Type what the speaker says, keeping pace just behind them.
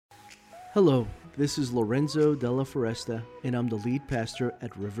Hello, this is Lorenzo Della Foresta, and I'm the lead pastor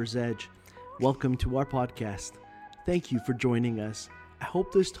at River's Edge. Welcome to our podcast. Thank you for joining us. I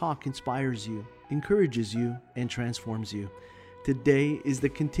hope this talk inspires you, encourages you, and transforms you. Today is the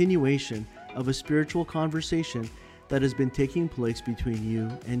continuation of a spiritual conversation that has been taking place between you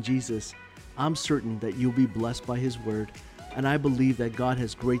and Jesus. I'm certain that you'll be blessed by His Word, and I believe that God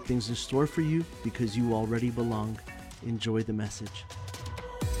has great things in store for you because you already belong. Enjoy the message.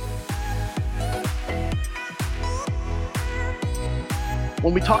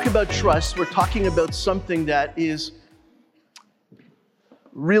 When we talk about trust, we're talking about something that is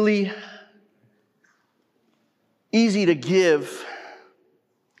really easy to give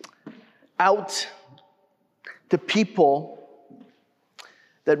out to people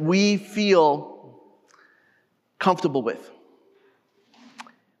that we feel comfortable with.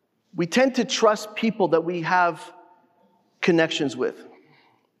 We tend to trust people that we have connections with,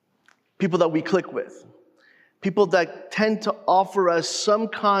 people that we click with, people that tend to offer us some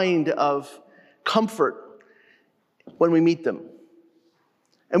kind of comfort when we meet them.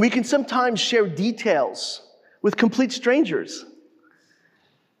 And we can sometimes share details with complete strangers,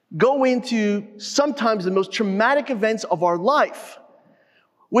 go into sometimes the most traumatic events of our life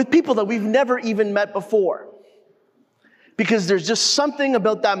with people that we've never even met before. Because there's just something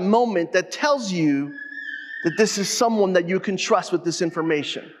about that moment that tells you that this is someone that you can trust with this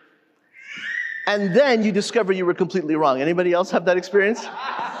information. And then you discover you were completely wrong. Anybody else have that experience?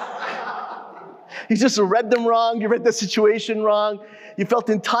 You just read them wrong, you read the situation wrong, you felt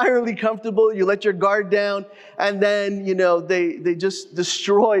entirely comfortable, you let your guard down, and then, they just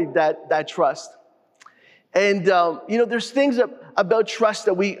destroyed that trust. And, there's things about trust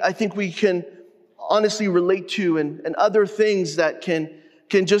that I think we can honestly relate to, and other things that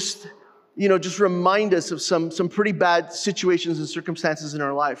can just remind us of some pretty bad situations and circumstances in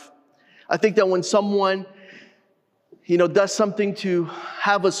our life. I think that when someone, does something to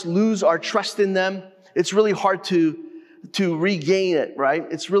have us lose our trust in them, it's really hard to regain it, right?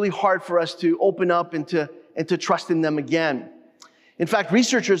 It's really hard for us to open up and to trust in them again. In fact,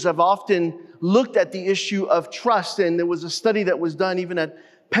 researchers have often looked at the issue of trust, and there was a study that was done even at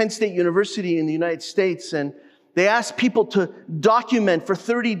Penn State University in the United States, and they asked people to document for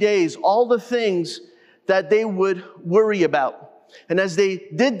 30 days all the things that they would worry about. And as they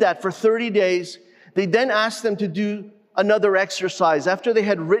did that for 30 days, they then asked them to do another exercise. After they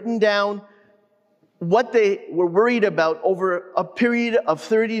had written down what they were worried about over a period of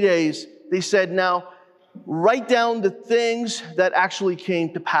 30 days, they said, now, write down the things that actually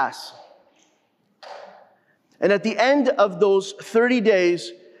came to pass. And at the end of those 30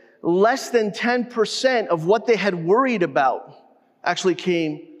 days, less than 10% of what they had worried about actually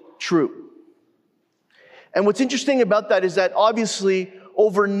came true. And what's interesting about that is that obviously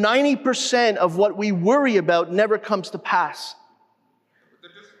over 90% of what we worry about never comes to pass.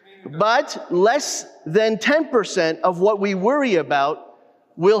 But less than 10% of what we worry about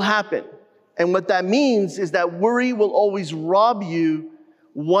will happen. And what that means is that worry will always rob you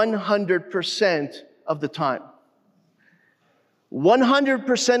 100% of the time.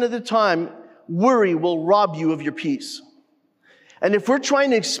 100% of the time, worry will rob you of your peace. And if we're trying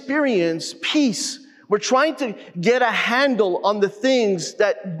to experience peace, we're trying to get a handle on the things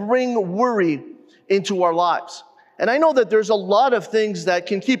that bring worry into our lives. And I know that there's a lot of things that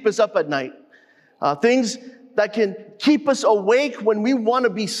can keep us up at night. Things that can keep us awake when we want to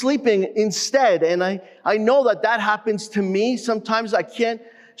be sleeping instead. And I know that happens to me. Sometimes I can't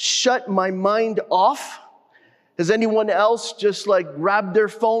shut my mind off. Has anyone else just grabbed their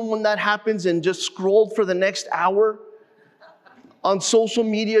phone when that happens and just scrolled for the next hour on social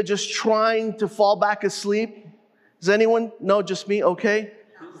media, just trying to fall back asleep? Does anyone? No, just me? Okay.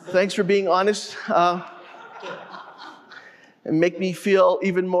 Thanks for being honest. And make me feel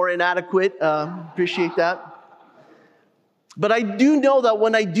even more inadequate. Appreciate that. But I do know that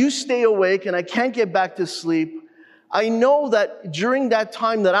when I do stay awake and I can't get back to sleep, I know that during that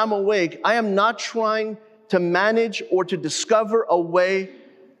time that I'm awake, I am not trying to manage or to discover a way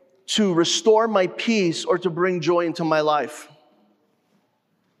to restore my peace or to bring joy into my life.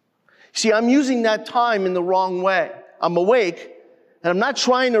 See, I'm using that time in the wrong way. I'm awake, and I'm not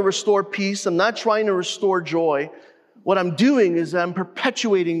trying to restore peace. I'm not trying to restore joy. What I'm doing is I'm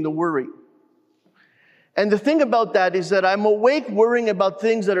perpetuating the worry. And the thing about that is that I'm awake worrying about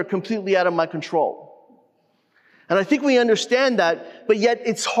things that are completely out of my control. And I think we understand that, but yet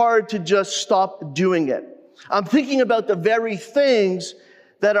it's hard to just stop doing it. I'm thinking about the very things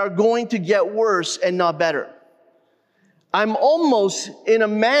that are going to get worse and not better. I'm almost, in a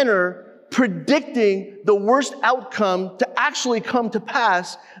manner, predicting the worst outcome to actually come to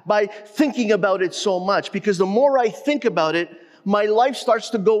pass by thinking about it so much. Because the more I think about it, my life starts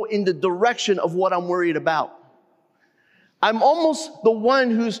to go in the direction of what I'm worried about. I'm almost the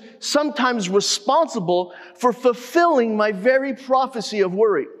one who's sometimes responsible for fulfilling my very prophecy of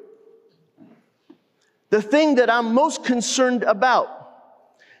worry. The thing that I'm most concerned about.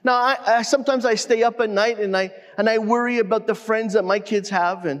 Now, sometimes I stay up at night and I worry about the friends that my kids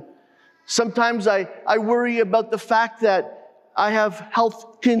have, and sometimes I worry about the fact that I have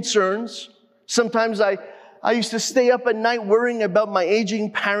health concerns. Sometimes I used to stay up at night worrying about my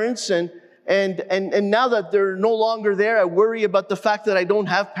aging parents, and now that they're no longer there, I worry about the fact that I don't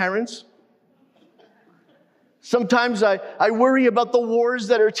have parents. Sometimes I worry about the wars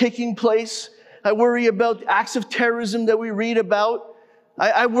that are taking place. I worry about acts of terrorism that we read about.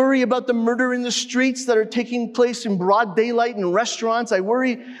 I worry about the murder in the streets that are taking place in broad daylight in restaurants. I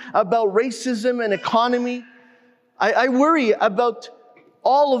worry about racism and economy. I worry about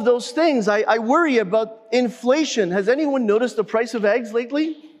all of those things. I worry about inflation. Has anyone noticed the price of eggs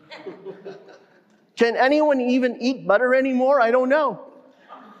lately? Can anyone even eat butter anymore? I don't know.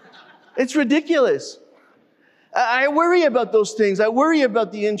 It's ridiculous. I worry about those things. I worry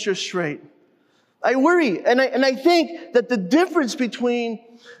about the interest rate. I worry, and I think that the difference between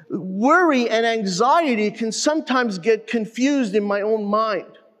worry and anxiety can sometimes get confused in my own mind.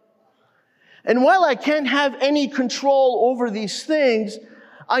 And while I can't have any control over these things,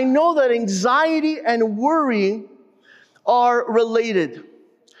 I know that anxiety and worry are related.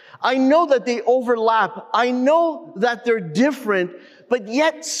 I know that they overlap. I know that they're different, but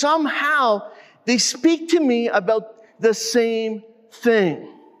yet somehow they speak to me about the same thing.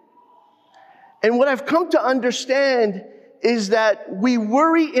 And what I've come to understand is that we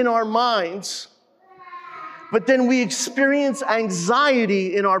worry in our minds, but then we experience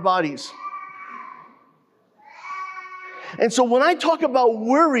anxiety in our bodies. And so when I talk about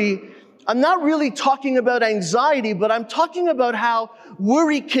worry, I'm not really talking about anxiety, but I'm talking about how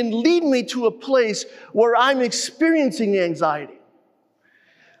worry can lead me to a place where I'm experiencing anxiety,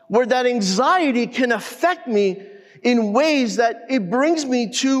 where that anxiety can affect me in ways that it brings me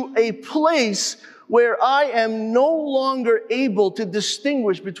to a place where I am no longer able to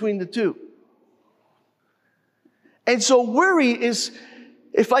distinguish between the two. And so worry is,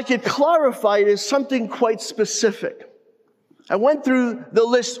 if I could clarify it, is something quite specific. I went through the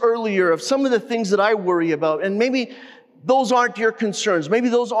list earlier of some of the things that I worry about, and maybe those aren't your concerns. Maybe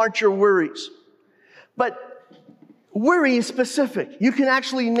those aren't your worries. But worry is specific. You can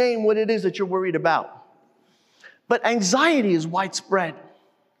actually name what it is that you're worried about. But anxiety is widespread.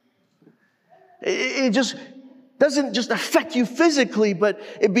 It just doesn't just affect you physically, but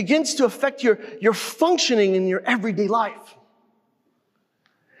it begins to affect your functioning in your everyday life.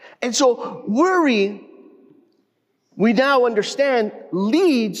 And so worry, we now understand,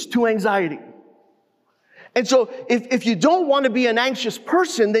 leads to anxiety. And so if you don't want to be an anxious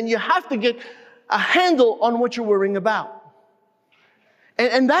person, then you have to get a handle on what you're worrying about.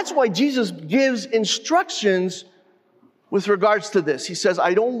 And that's why Jesus gives instructions with regards to this. He says,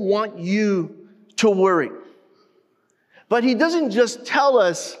 I don't want you to worry. But he doesn't just tell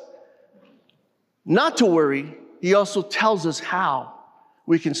us not to worry, he also tells us how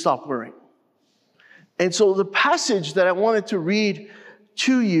we can stop worrying. And so the passage that I wanted to read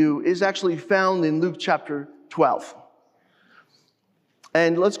to you is actually found in Luke chapter 12.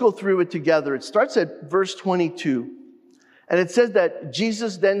 And let's go through it together. It starts at verse 22. And it says that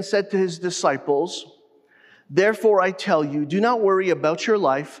Jesus then said to his disciples, therefore I tell you, do not worry about your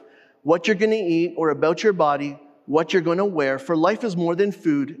life, what you're going to eat, or about your body, what you're going to wear. For life is more than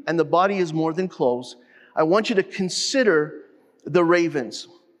food, and the body is more than clothes. I want you to consider the ravens.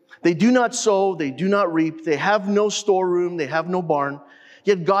 They do not sow, they do not reap, they have no storeroom, they have no barn,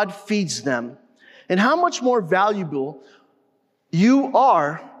 yet God feeds them. And how much more valuable you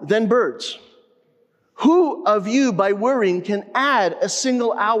are than birds. Who of you, by worrying, can add a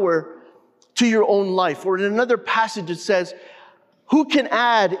single hour to your own life? Or in another passage it says, who can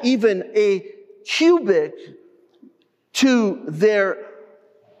add even a cubit to their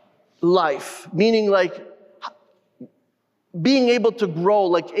life? Meaning like being able to grow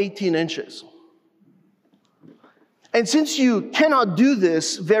like 18 inches. And since you cannot do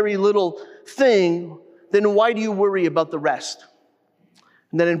this very little thing, then why do you worry about the rest?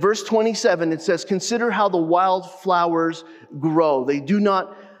 And then in verse 27, it says, consider how the wildflowers grow. They do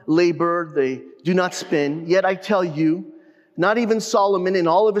not labor, they do not spin. Yet I tell you, not even Solomon in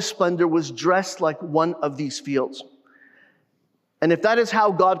all of his splendor was dressed like one of these fields. And if that is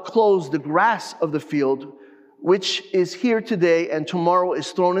how God clothes the grass of the field, which is here today and tomorrow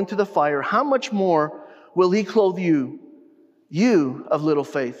is thrown into the fire, how much more will he clothe you, you of little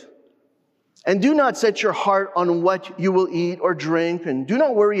faith? And do not set your heart on what you will eat or drink, and do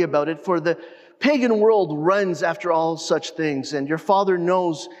not worry about it, for the pagan world runs after all such things, and your Father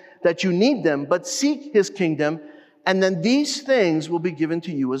knows that you need them, but seek his kingdom, and then these things will be given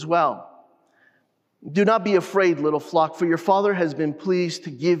to you as well. Do not be afraid, little flock, for your Father has been pleased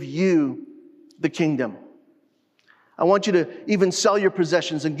to give you the kingdom. I want you to even sell your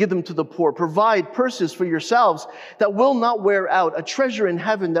possessions and give them to the poor. Provide purses for yourselves that will not wear out, a treasure in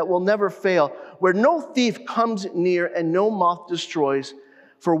heaven that will never fail, where no thief comes near and no moth destroys.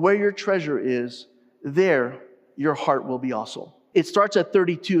 For where your treasure is, there your heart will be also. It starts at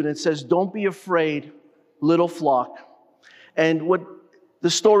 32 and it says, don't be afraid, little flock. And what the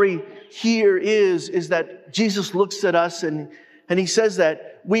story here is that Jesus looks at us and he says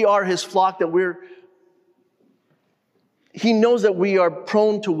that we are his flock, that he knows that we are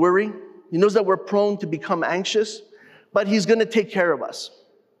prone to worry. He knows that we're prone to become anxious, but he's going to take care of us.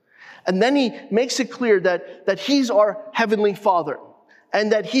 And then he makes it clear that he's our heavenly Father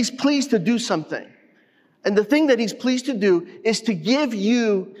and that he's pleased to do something. And the thing that he's pleased to do is to give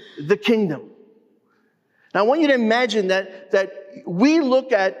you the kingdom. Now, I want you to imagine that we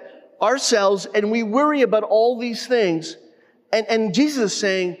look at ourselves and we worry about all these things. And Jesus is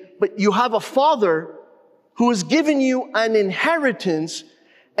saying, but you have a Father who has given you an inheritance,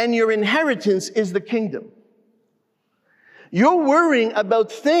 and your inheritance is the kingdom. You're worrying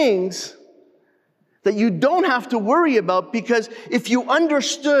about things that you don't have to worry about, because if you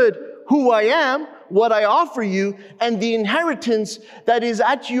understood who I am, what I offer you, and the inheritance that is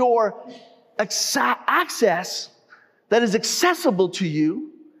at your access, that is accessible to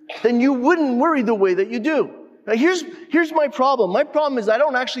you, then you wouldn't worry the way that you do. Now here's my problem. My problem is I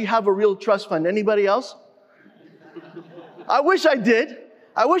don't actually have a real trust fund. Anybody else? I wish I did.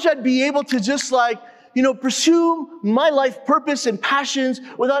 I wish I'd be able to just pursue my life purpose and passions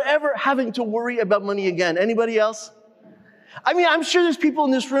without ever having to worry about money again. Anybody else? I mean, I'm sure there's people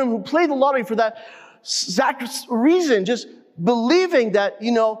in this room who play the lottery for that exact reason, just believing that,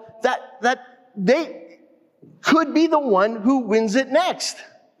 that they could be the one who wins it next.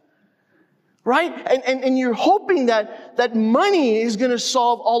 Right? And you're hoping that money is going to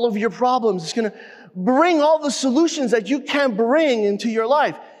solve all of your problems. It's going to bring all the solutions that you can bring into your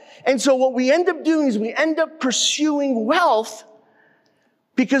life. And so what we end up doing is we end up pursuing wealth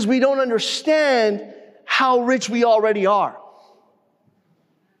because we don't understand how rich we already are.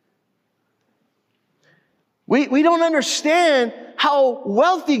 We don't understand how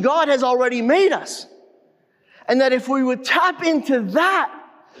wealthy God has already made us. And that if we would tap into that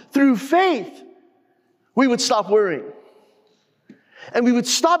through faith, we would stop worrying. And we would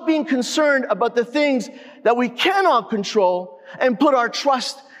stop being concerned about the things that we cannot control and put our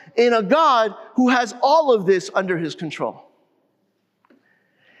trust in a God who has all of this under his control.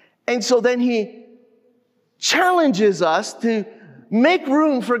 And so then he challenges us to make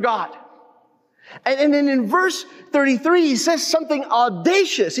room for God. And then in verse 33, he says something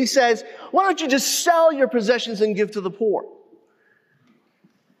audacious. He says, why don't you just sell your possessions and give to the poor?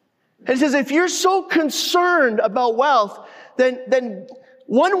 And he says, if you're so concerned about wealth, then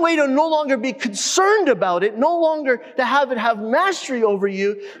one way to no longer be concerned about it, no longer to have it have mastery over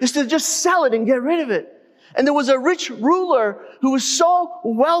you, is to just sell it and get rid of it. And there was a rich ruler who was so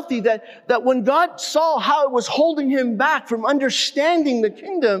wealthy that when God saw how it was holding him back from understanding the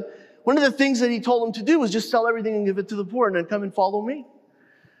kingdom, one of the things that he told him to do was just sell everything and give it to the poor and then come and follow me.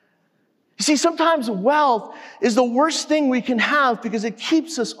 You see, sometimes wealth is the worst thing we can have because it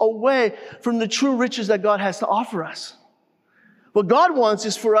keeps us away from the true riches that God has to offer us. What God wants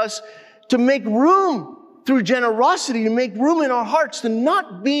is for us to make room through generosity, to make room in our hearts, to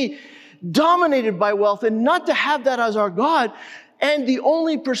not be dominated by wealth and not to have that as our God and the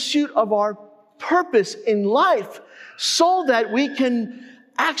only pursuit of our purpose in life, so that we can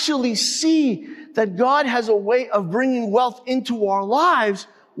actually see that God has a way of bringing wealth into our lives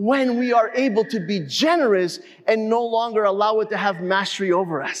when we are able to be generous and no longer allow it to have mastery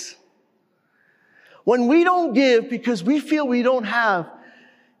over us. When we don't give because we feel we don't have,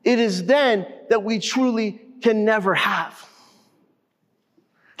 it is then that we truly can never have.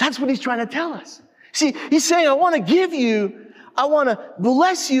 That's what he's trying to tell us. See, he's saying, I want to give you, I want to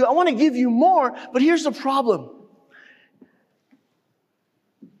bless you, I want to give you more, but here's the problem.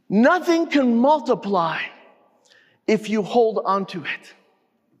 Nothing can multiply if you hold on to it.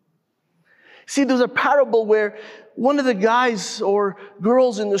 See, there's a parable where one of the guys or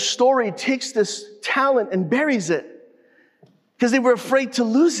girls in the story takes this talent and buries it because they were afraid to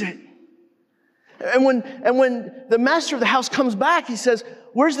lose it. And when the master of the house comes back, he says,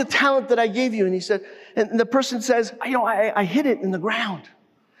 where's the talent that I gave you? And he said, and the person says, I hid it in the ground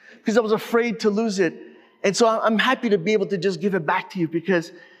because I was afraid to lose it. And so I'm happy to be able to just give it back to you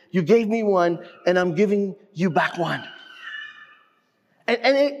because you gave me one and I'm giving you back one.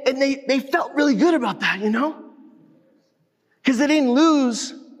 And they felt really good about that, because they didn't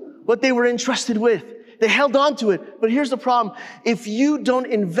lose what they were entrusted with. They held on to it. But here's the problem. If you don't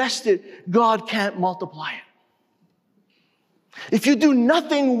invest it, God can't multiply it. If you do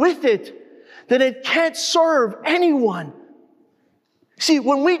nothing with it, then it can't serve anyone. See,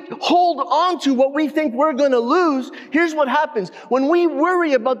 when we hold on to what we think we're going to lose, here's what happens. When we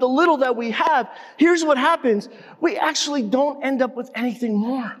worry about the little that we have, here's what happens. We actually don't end up with anything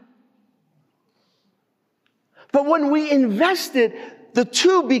more. But when we invest it, the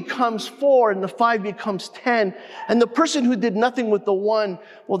 2 becomes 4 and the 5 becomes 10. And the person who did nothing with the 1,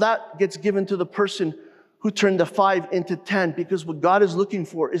 well, that gets given to the person who turned the 5 into 10, because what God is looking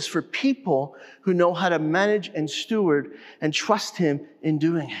for is for people who know how to manage and steward and trust Him in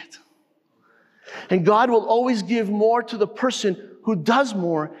doing it. And God will always give more to the person who does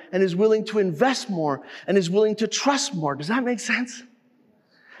more and is willing to invest more and is willing to trust more. Does that make sense?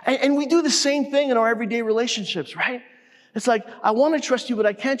 And we do the same thing in our everyday relationships, right? It's like, I want to trust you, but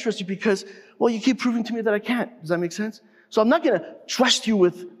I can't trust you because, well, you keep proving to me that I can't. Does that make sense? So I'm not going to trust you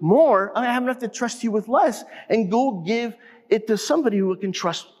with more. I have enough to trust you with less and go give it to somebody who I can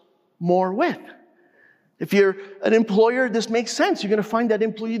trust more with. If you're an employer, this makes sense. You're going to find that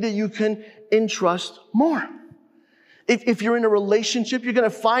employee that you can entrust more. If you're in a relationship, you're going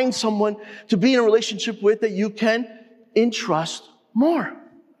to find someone to be in a relationship with that you can entrust more.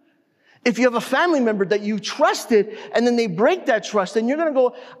 If you have a family member that you trusted and then they break that trust, then you're going to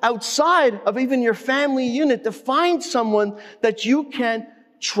go outside of even your family unit to find someone that you can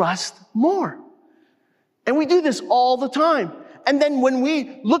trust more. And we do this all the time. And then when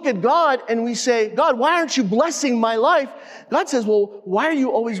we look at God and we say, God, why aren't you blessing my life? God says, well, why are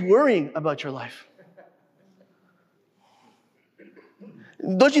you always worrying about your life?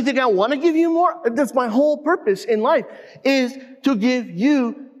 Don't you think I want to give you more? That's my whole purpose in life, is to give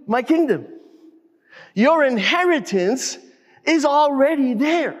you my kingdom. Your inheritance is already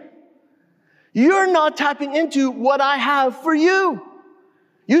there. You're not tapping into what I have for you.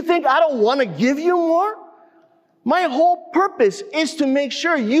 You think I don't want to give you more? My whole purpose is to make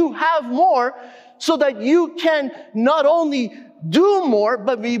sure you have more so that you can not only do more,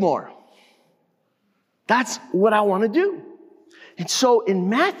 but be more. That's what I want to do. And so in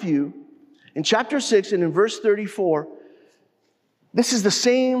Matthew, in chapter 6 and in verse 34, this is the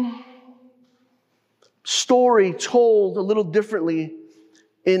same story told a little differently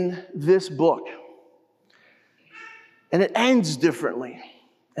in this book. And it ends differently.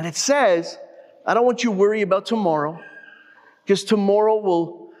 And it says, I don't want you to worry about tomorrow, because tomorrow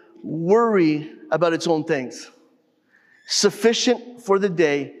will worry about its own things. Sufficient for the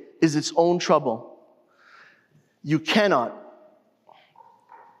day is its own trouble. You cannot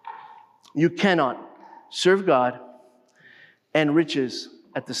serve God and riches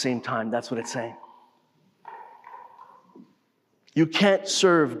at the same time. That's what it's saying. You can't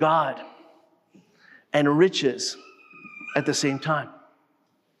serve God and riches at the same time.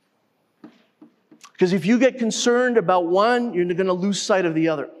 Because if you get concerned about one, you're going to lose sight of the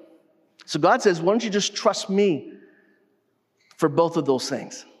other. So God says, why don't you just trust me for both of those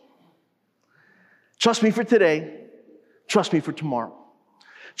things? Trust me for today. Trust me for tomorrow.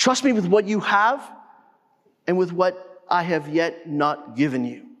 Trust me with what you have and with what I have yet not given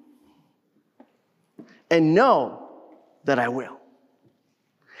you. And know that I will.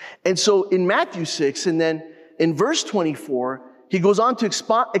 And so in Matthew 6, and then in verse 24, he goes on to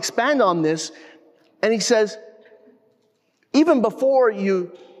expand on this, and he says, even before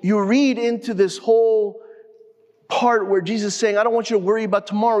you read into this whole part where Jesus is saying, I don't want you to worry about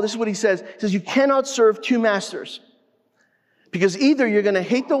tomorrow, this is what he says. He says, you cannot serve 2 masters. Because either you're going to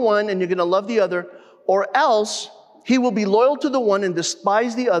hate the one and you're going to love the other, or else he will be loyal to the one and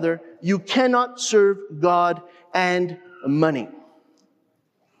despise the other. You cannot serve God and money.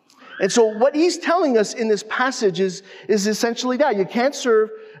 And so what he's telling us in this passage is essentially that. You can't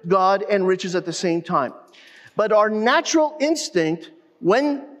serve God and riches at the same time. But our natural instinct,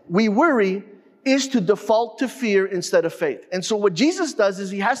 when we worry, is to default to fear instead of faith. And so what Jesus does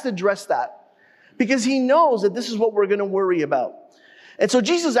is he has to address that, because he knows that this is what we're going to worry about. And so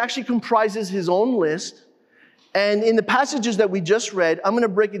Jesus actually comprises his own list. And in the passages that we just read, I'm going to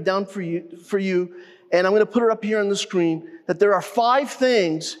break it down for you, and I'm going to put it up here on the screen, that there are 5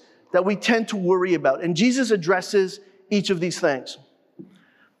 things that we tend to worry about. And Jesus addresses each of these things.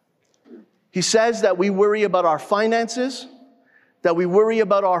 He says that we worry about our finances, that we worry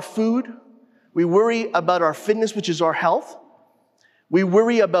about our food, we worry about our fitness, which is our health. We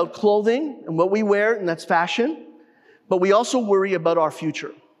worry about clothing and what we wear, and that's fashion. But we also worry about our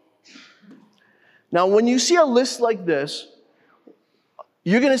future. Now, when you see a list like this,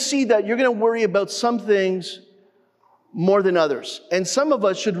 you're going to see that you're going to worry about some things more than others. And some of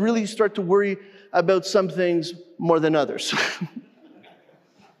us should really start to worry about some things more than others.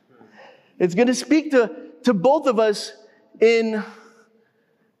 It's going to speak to both of us in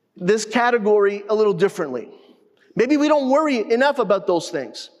this category a little differently. Maybe we don't worry enough about those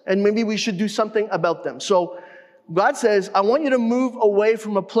things, and maybe we should do something about them. So God says, I want you to move away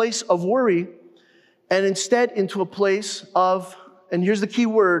from a place of worry and instead into a place of, and here's the key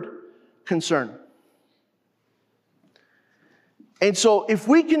word, concern. And so if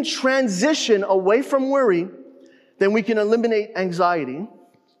we can transition away from worry, then we can eliminate anxiety.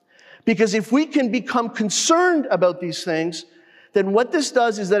 Because if we can become concerned about these things, then what this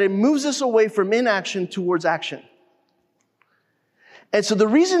does is that it moves us away from inaction towards action. And so the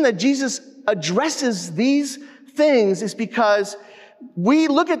reason that Jesus addresses these things is because we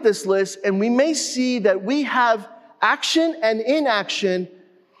look at this list and we may see that we have action and inaction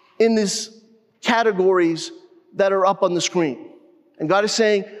in these categories that are up on the screen. And God is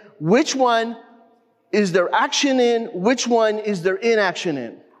saying, which one is there action in? Which one is there inaction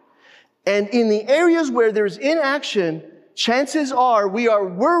in? And in the areas where there's inaction, chances are we are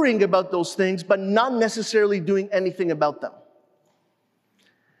worrying about those things, but not necessarily doing anything about them.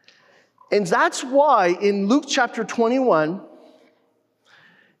 And that's why in Luke chapter 21,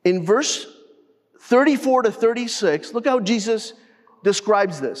 in verse 34 to 36, look how Jesus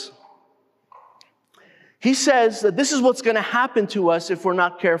describes this. He says that this is what's going to happen to us if we're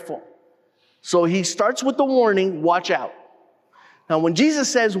not careful. So he starts with the warning, watch out. Now, when Jesus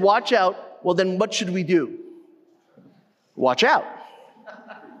says watch out, well, then what should we do? Watch out.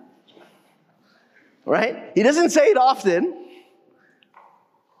 Right? He doesn't say it often.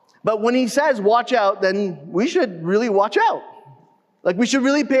 But when he says watch out, then we should really watch out. Like we should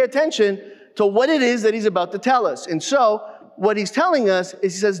really pay attention to what it is that he's about to tell us. And so what he's telling us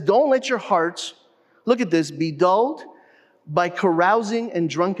is he says, don't let your hearts, look at this, be dulled by carousing and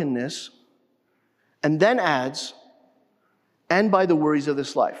drunkenness, and then adds, and by the worries of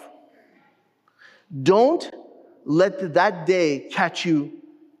this life. Don't let that day catch you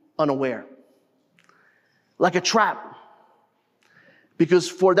unaware, like a trap. Because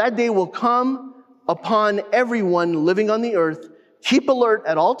for that day will come upon everyone living on the earth. Keep alert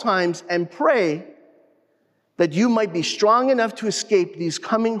at all times and pray that you might be strong enough to escape these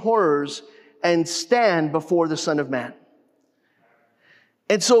coming horrors and stand before the Son of Man.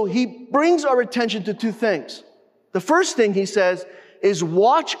 And so he brings our attention to two things. The first thing he says is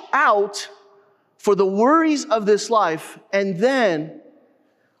watch out for the worries of this life, and then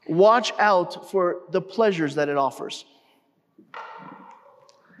watch out for the pleasures that it offers.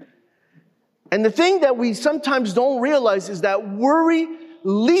 And the thing that we sometimes don't realize is that worry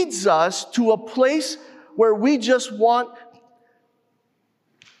leads us to a place where we just want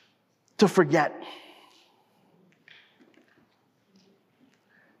to forget.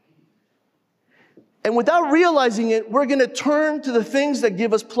 And without realizing it, we're going to turn to the things that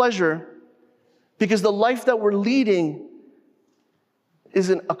give us pleasure because the life that we're leading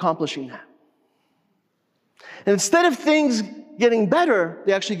isn't accomplishing that. And instead of things getting better,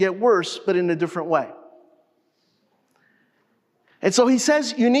 they actually get worse, but in a different way. And so he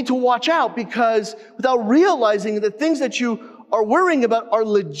says you need to watch out because without realizing that things that you are worrying about are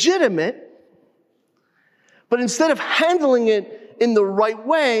legitimate, but instead of handling it in the right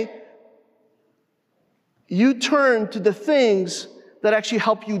way, you turn to the things that actually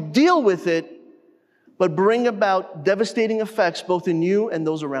help you deal with it, but bring about devastating effects both in you and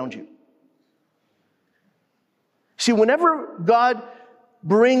those around you. See, whenever God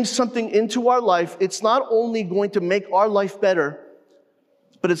brings something into our life, it's not only going to make our life better,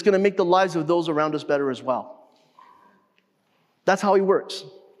 but it's going to make the lives of those around us better as well. That's how he works.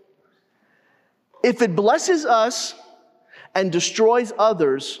 If it blesses us and destroys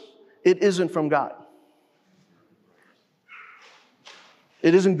others, it isn't from God.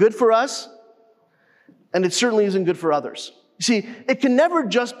 It isn't good for us, and it certainly isn't good for others. You see, it can never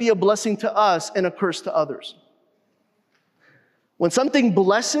just be a blessing to us and a curse to others. When something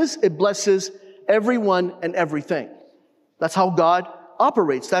blesses, it blesses everyone and everything. That's how God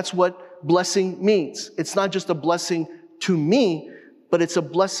operates. That's what blessing means. It's not just a blessing to me, but it's a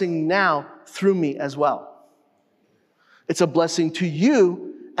blessing now through me as well. It's a blessing to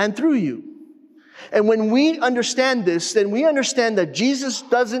you and through you. And when we understand this, then we understand that Jesus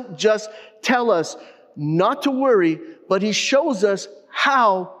doesn't just tell us not to worry, but he shows us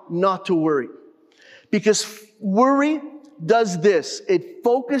how not to worry. Because worry does this. It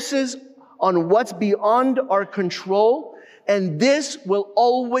focuses on what's beyond our control, and this will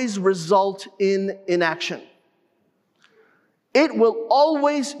always result in inaction. It will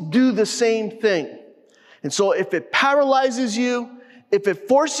always do the same thing. And so if it paralyzes you, if it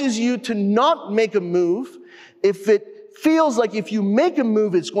forces you to not make a move, if it feels like if you make a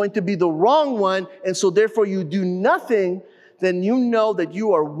move, it's going to be the wrong one, and so therefore you do nothing, then you know that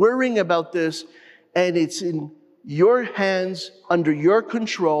you are worrying about this, and it's in your hands, under your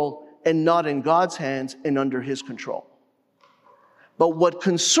control, and not in God's hands and under his control. But what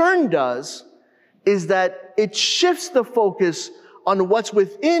concern does is that it shifts the focus on what's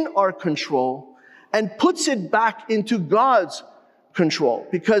within our control and puts it back into God's control.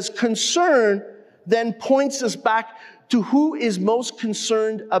 Because concern then points us back to who is most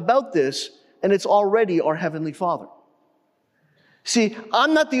concerned about this, and it's already our Heavenly Father. See,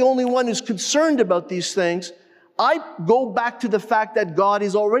 I'm not the only one who's concerned about these things. I go back to the fact that God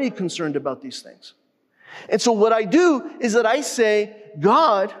is already concerned about these things. And so what I do is that I say,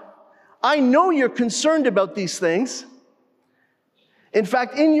 God, I know you're concerned about these things. In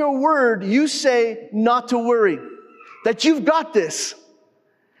fact, in your word, you say not to worry, that you've got this,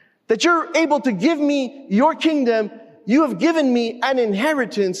 that you're able to give me your kingdom. You have given me an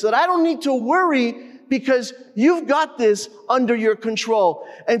inheritance that I don't need to worry because you've got this under your control.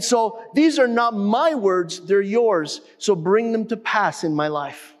 And so these are not my words, they're yours. So bring them to pass in my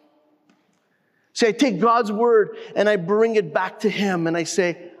life. See, I take God's word and I bring it back to him and I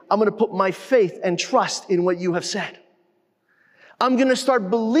say, I'm going to put my faith and trust in what you have said. I'm going to start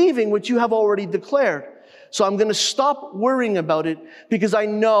believing what you have already declared. So I'm going to stop worrying about it because I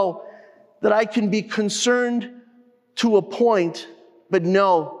know that I can be concerned to a point, but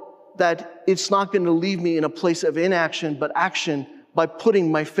know that it's not going to leave me in a place of inaction, but action by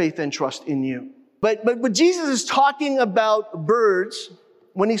putting my faith and trust in you. But when Jesus is talking about birds,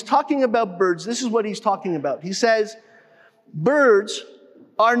 when he's talking about birds, this is what he's talking about. He says, birds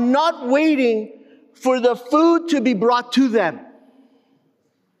are not waiting for the food to be brought to them.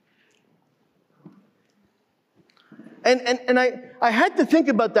 And I had to think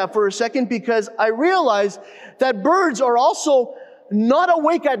about that for a second because I realized that birds are also not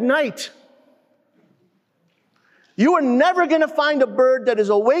awake at night. You are never going to find a bird that is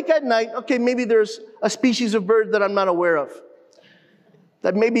awake at night. Okay, maybe there's a species of bird that I'm not aware of.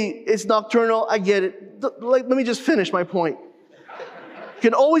 That maybe it's nocturnal, I get it. Let me just finish my point. You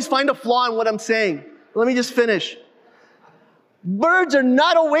can always find a flaw in what I'm saying. Let me just finish. Birds are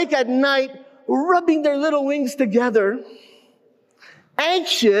not awake at night, rubbing their little wings together,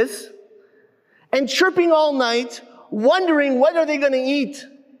 anxious, and chirping all night, wondering what are they going to eat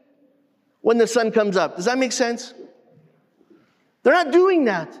when the sun comes up. Does that make sense? They're not doing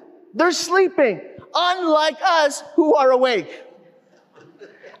that. They're sleeping, unlike us who are awake.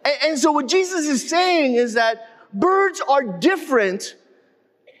 And so what Jesus is saying is that birds are different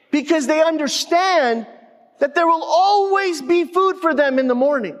because they understand that there will always be food for them in the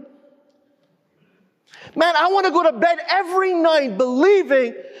morning. Man, I want to go to bed every night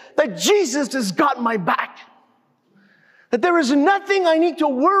believing that Jesus has got my back. That there is nothing I need to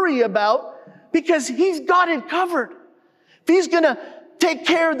worry about because he's got it covered. If he's going to take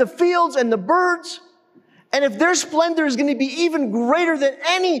care of the fields and the birds, and if their splendor is going to be even greater than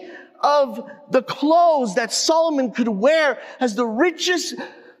any of the clothes that Solomon could wear as the richest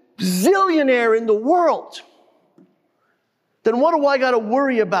zillionaire in the world, then what do I got to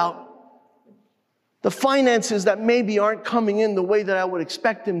worry about? The finances that maybe aren't coming in the way that I would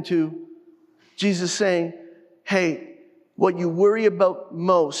expect them to. Jesus saying, hey, what you worry about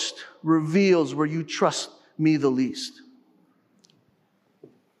most reveals where you trust me the least.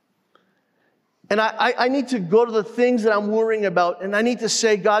 And I need to go to the things that I'm worrying about, and I need to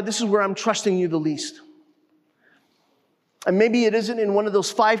say, God, this is where I'm trusting you the least. And maybe it isn't in one of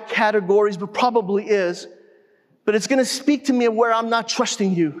those 5 categories, but probably is. But it's going to speak to me of where I'm not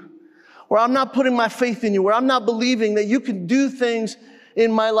trusting you, where I'm not putting my faith in you, where I'm not believing that you can do things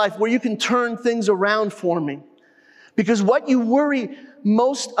in my life, where you can turn things around for me. Because what you worry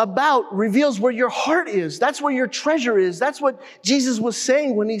most about reveals where your heart is. That's where your treasure is. That's what Jesus was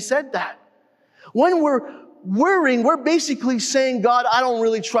saying when he said that. When we're worrying, we're basically saying, God, I don't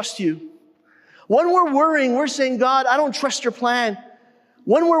really trust you. When we're worrying, we're saying, God, I don't trust your plan.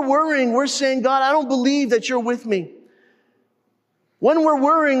 When we're worrying, we're saying, God, I don't believe that you're with me. When we're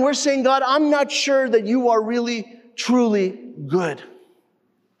worrying, we're saying, God, I'm not sure that you are really, truly good.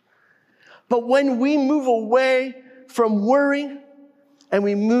 But when we move away from worry and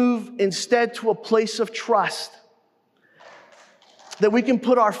we move instead to a place of trust, that we can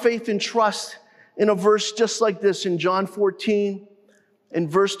put our faith and trust in a verse just like this in John 14, in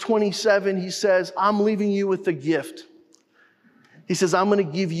verse 27, he says, I'm leaving you with a gift. He says, I'm going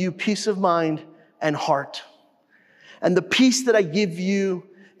to give you peace of mind and heart. And the peace that I give you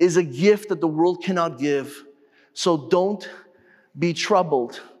is a gift that the world cannot give. So don't be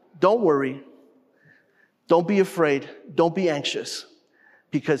troubled. Don't worry. Don't be afraid. Don't be anxious,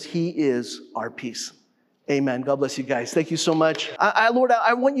 because he is our peace. Amen. God bless you guys. Thank you so much. Lord,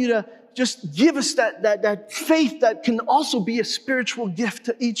 I want you to just give us that faith that can also be a spiritual gift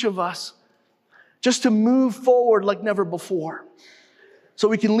to each of us, just to move forward like never before. So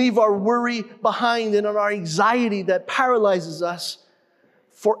we can leave our worry behind and our anxiety that paralyzes us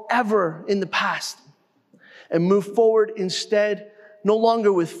forever in the past, and move forward instead, no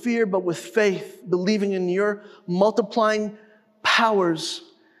longer with fear, but with faith, believing in your multiplying powers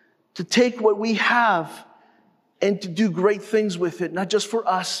to take what we have and to do great things with it, not just for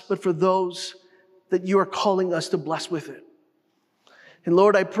us, but for those that you are calling us to bless with it. And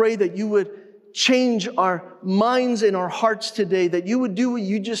Lord, I pray that you would change our minds and our hearts today, that you would do what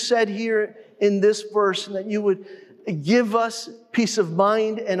you just said here in this verse, and that you would give us peace of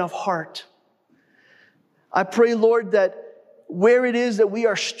mind and of heart. I pray, Lord, that where it is that we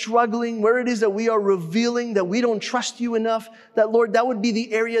are struggling, where it is that we are revealing that we don't trust you enough, that, Lord, that would be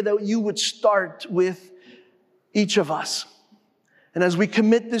the area that you would start with each of us. And as we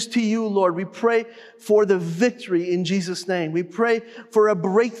commit this to you, Lord, we pray for the victory in Jesus' name. We pray for a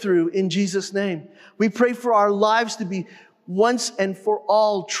breakthrough in Jesus' name. We pray for our lives to be once and for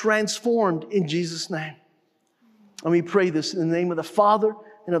all transformed in Jesus' name. And we pray this in the name of the Father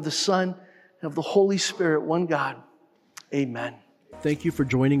and of the Son and of the Holy Spirit, one God. Amen. Thank you for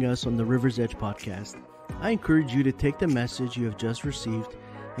joining us on the River's Edge podcast. I encourage you to take the message you have just received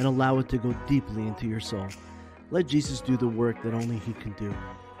and allow it to go deeply into your soul. Let Jesus do the work that only he can do.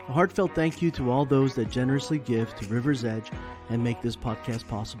 A heartfelt thank you to all those that generously give to River's Edge and make this podcast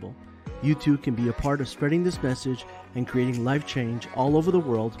possible. You too can be a part of spreading this message and creating life change all over the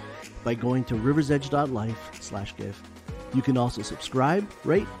world by going to riversedge.life/give. You can also subscribe,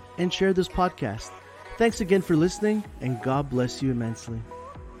 rate, and share this podcast. Thanks again for listening, and God bless you immensely.